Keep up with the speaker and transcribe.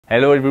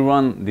Hello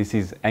everyone, this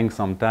is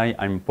Hàng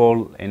I'm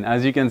Paul, and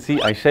as you can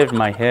see I shaved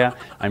my hair.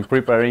 I'm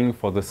preparing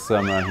for the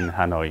summer in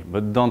Hanoi,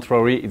 but don't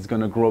worry, it's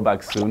gonna grow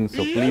back soon,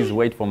 so please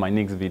wait for my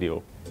next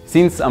video.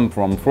 Since I'm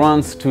from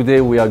France,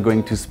 today we are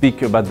going to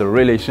speak about the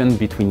relation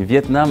between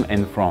Vietnam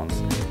and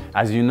France.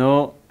 As you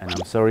know, and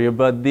I'm sorry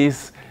about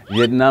this,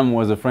 Vietnam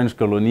was a French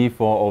colony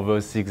for over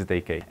 6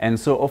 decades. And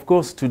so, of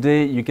course,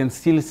 today you can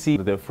still see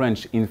the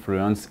French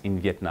influence in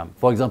Vietnam.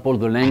 For example,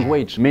 the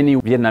language. Many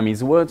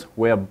Vietnamese words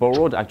were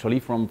borrowed actually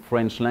from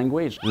French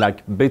language,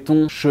 like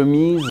béton,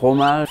 chemise,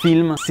 fromage,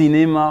 film,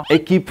 cinéma,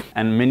 équipe,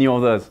 and many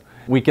others.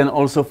 We can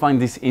also find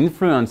this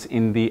influence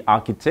in the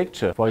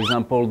architecture. For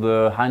example,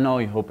 the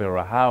Hanoi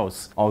Opera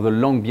House, or the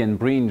Long Bien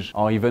Bridge,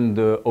 or even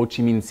the Ho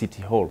Chi Minh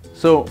City Hall.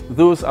 So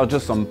those are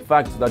just some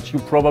facts that you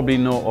probably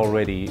know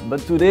already. But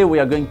today we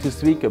are going to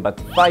speak about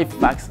 5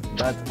 facts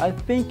that I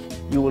think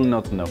you will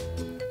not know.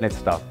 Let's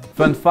start.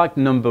 Fun fact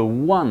number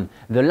 1.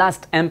 The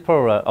last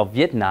emperor of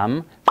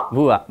Vietnam,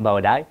 Vua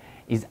Bao Dai,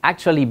 is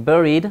actually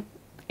buried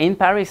in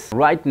Paris,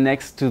 right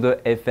next to the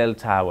Eiffel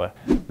Tower.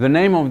 The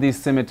name of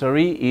this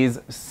cemetery is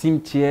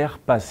Cimetière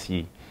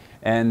Passy,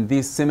 and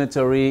this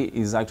cemetery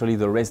is actually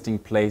the resting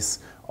place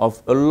of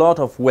a lot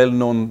of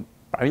well-known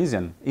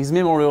Parisians. His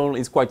memorial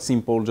is quite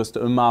simple, just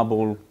a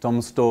marble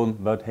tombstone,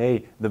 but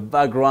hey, the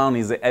background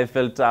is the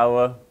Eiffel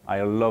Tower.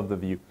 I love the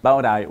view.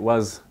 Bao Dai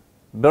was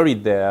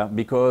buried there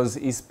because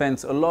he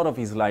spent a lot of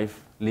his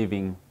life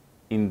living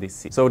in this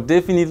city. So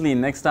definitely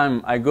next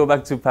time I go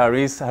back to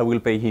Paris, I will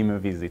pay him a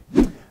visit.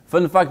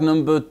 Fun fact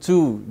number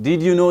 2,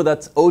 did you know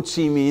that Ho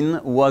Chi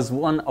Minh was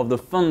one of the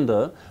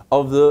founders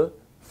of the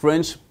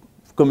French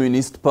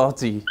Communist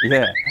Party?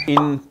 Yeah.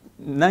 In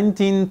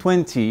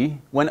 1920,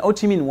 when Ho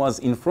Chi Minh was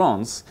in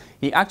France,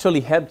 he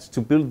actually helped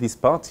to build this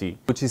party,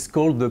 which is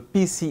called the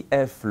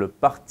PCF, le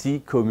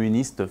Parti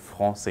Communiste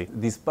Français.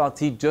 This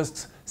party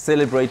just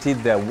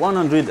celebrated their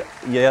 100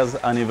 years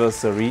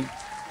anniversary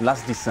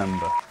last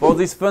December. For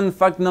this fun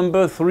fact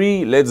number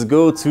 3, let's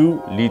go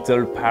to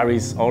Little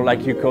Paris, or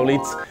like you call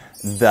it,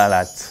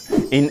 Dalat.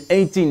 In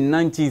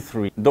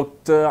 1893,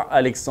 Dr.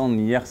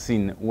 Alexandre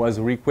Yersin was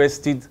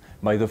requested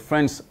by the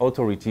French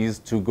authorities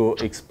to go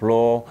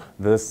explore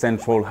the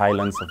central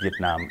highlands of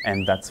Vietnam,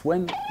 and that's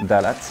when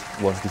Dalat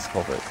was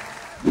discovered.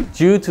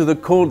 Due to the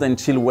cold and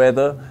chill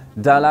weather,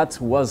 Dalat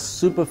was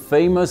super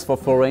famous for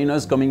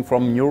foreigners coming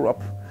from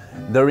Europe.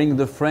 During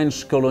the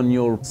French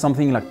colonial,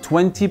 something like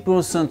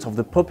 20% of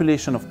the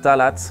population of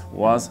Dalat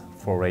was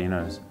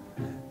foreigners.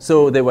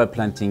 So they were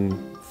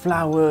planting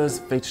flowers,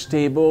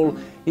 vegetables.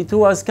 It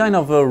was kind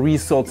of a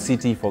resort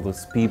city for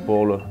those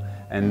people,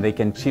 and they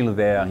can chill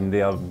there in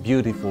their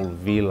beautiful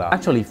villa.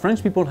 Actually,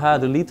 French people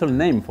had a little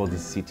name for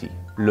this city,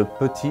 Le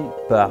Petit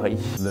Paris,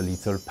 the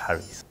Little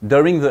Paris.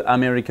 During the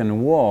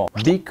American War,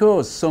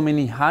 because so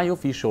many high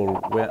officials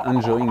were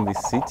enjoying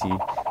this city,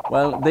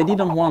 well, they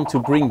didn't want to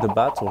bring the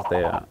battle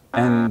there,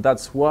 and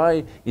that's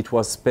why it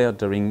was spared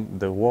during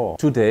the war.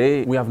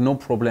 Today, we have no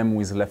problem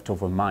with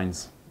leftover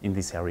mines in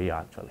this area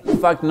actually.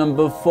 Fact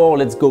number 4,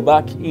 let's go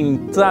back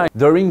in time.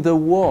 During the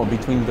war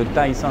between the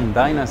Taisan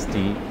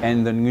dynasty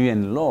and the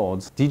Nguyen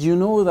lords, did you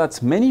know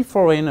that many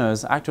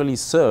foreigners actually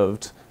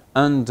served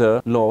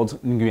under Lord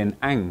Nguyen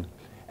Anh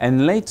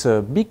and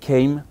later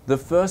became the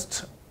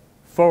first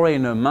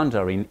foreigner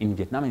mandarin in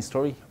Vietnam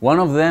history? One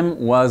of them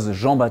was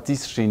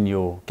Jean-Baptiste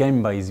Chéniaud,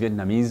 came by his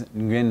Vietnamese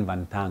Nguyen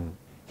Van Thang.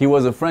 He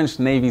was a French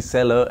Navy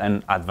sailor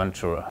and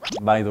adventurer.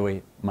 By the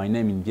way, my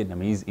name in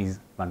Vietnamese is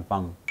Van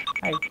Phang.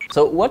 Hi.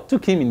 So what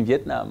took him in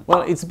Vietnam?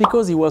 Well, it's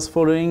because he was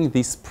following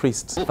this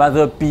priest,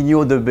 Father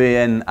Pignot de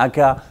Béen,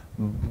 aka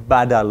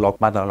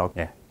Badalok,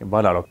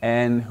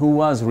 and who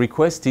was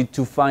requested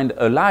to find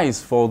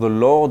allies for the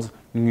Lord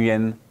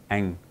Nguyen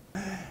Anh.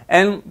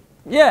 And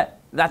yeah,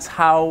 that's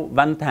how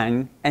Van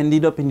Thang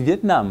ended up in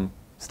Vietnam,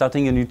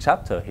 starting a new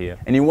chapter here.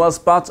 And he was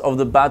part of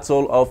the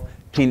Battle of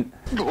Thi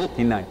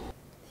Nai.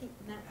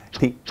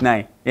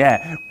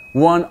 Yeah.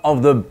 One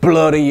of the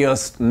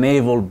bloodiest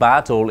naval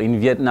battles in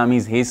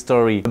Vietnamese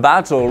history. A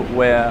battle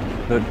where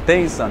the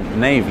Taisan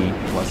Navy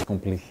was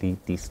completely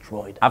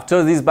destroyed.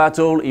 After this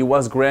battle, he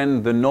was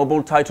granted the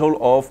noble title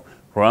of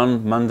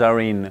Grand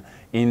Mandarin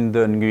in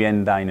the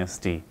Nguyen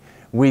dynasty,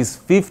 with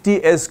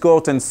 50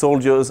 escorts and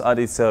soldiers at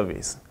his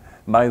service.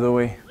 By the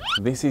way,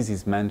 this is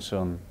his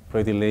mansion.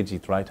 Pretty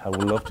legit, right? I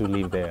would love to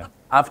live there.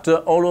 After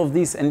all of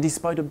this, and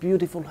despite a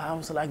beautiful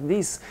house like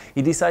this,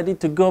 he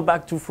decided to go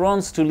back to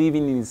France to live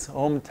in his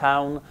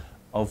hometown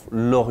of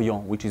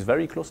Lorient, which is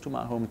very close to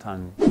my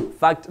hometown.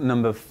 Fact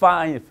number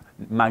 5,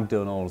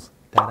 McDonald's.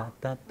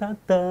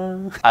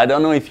 I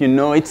don't know if you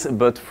know it,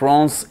 but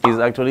France is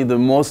actually the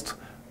most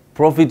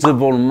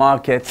profitable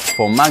market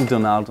for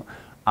McDonald's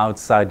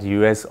outside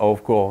US,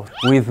 of course,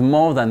 with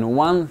more than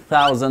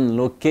 1,000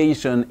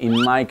 locations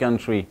in my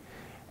country.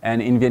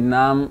 And in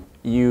Vietnam,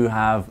 you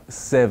have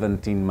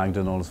 17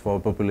 McDonald's for a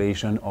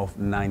population of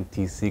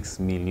 96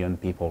 million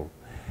people.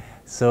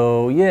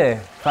 So yeah,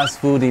 fast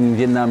food in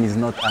Vietnam is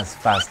not as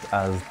fast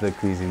as the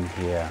cuisine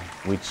here,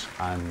 which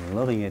I'm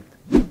loving it.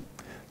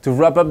 To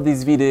wrap up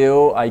this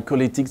video, I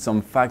collected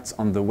some facts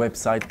on the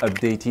website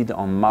updated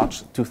on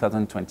March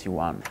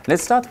 2021.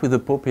 Let's start with the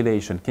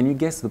population. Can you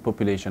guess the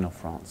population of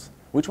France?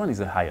 Which one is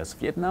the highest,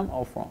 Vietnam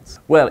or France?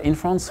 Well, in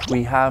France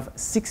we have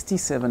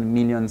 67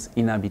 million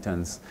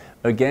inhabitants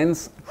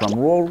against, drum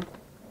roll,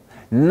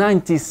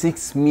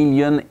 96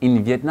 million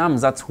in Vietnam.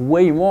 That's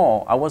way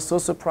more. I was so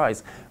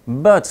surprised.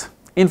 But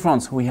in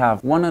France we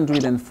have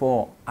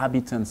 104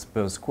 habitants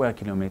per square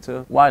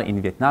kilometer, while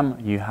in Vietnam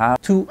you have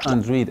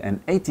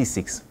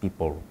 286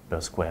 people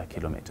per square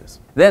kilometers.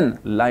 Then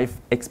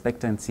life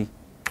expectancy.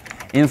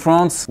 In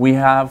France we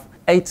have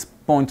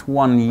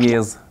 8.1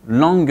 years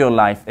longer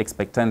life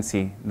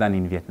expectancy than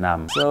in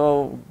Vietnam.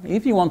 So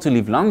if you want to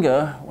live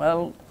longer,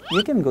 well,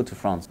 you can go to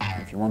France.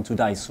 If you want to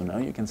die sooner,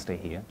 you can stay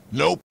here.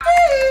 Nope.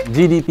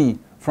 GDP.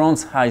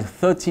 France has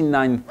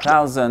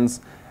 39,000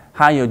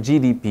 higher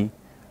GDP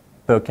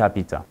per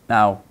capita.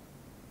 Now,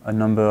 a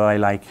number I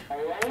like.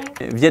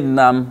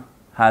 Vietnam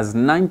has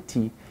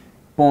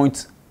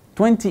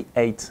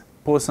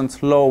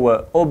 90.28%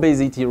 lower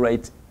obesity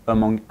rate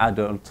among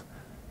adults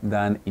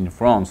than in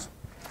France.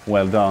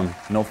 Well done,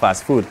 no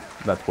fast food,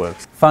 that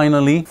works.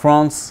 Finally,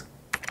 France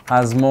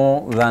has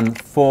more than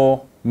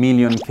 4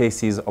 million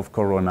cases of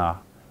corona,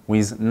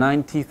 with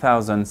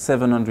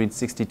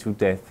 90,762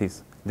 death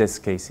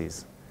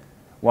cases.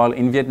 While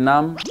in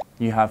Vietnam,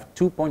 you have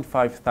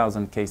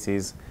 2,500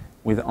 cases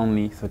with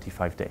only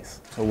 35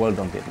 days. So well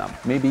done, Vietnam.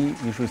 Maybe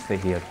you should stay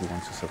here if you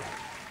want to survive.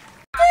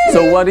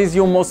 So what is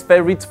your most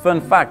favorite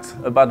fun fact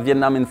about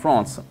Vietnam and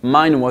France?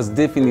 Mine was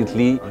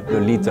definitely the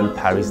little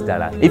Paris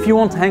Dallas. If you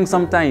want Hang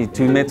sometime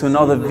to make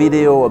another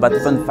video about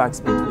fun facts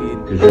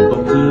between que je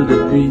porte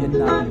depuis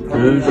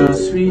que je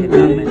suis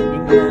né.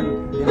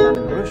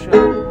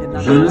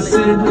 Je ne sais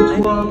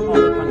de toi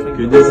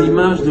que des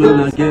images de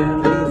la guerre.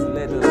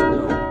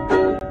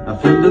 Un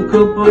film de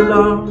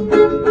Coppola,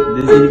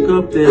 des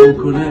hélicoptères en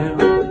colère.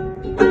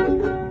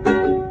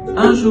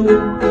 Un jour,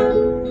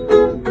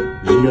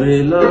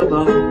 j'irai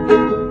là-bas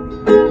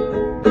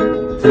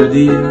te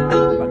dire.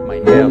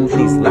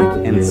 Please like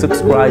and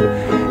subscribe,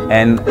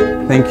 and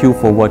thank you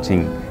for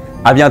watching.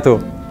 À bientôt.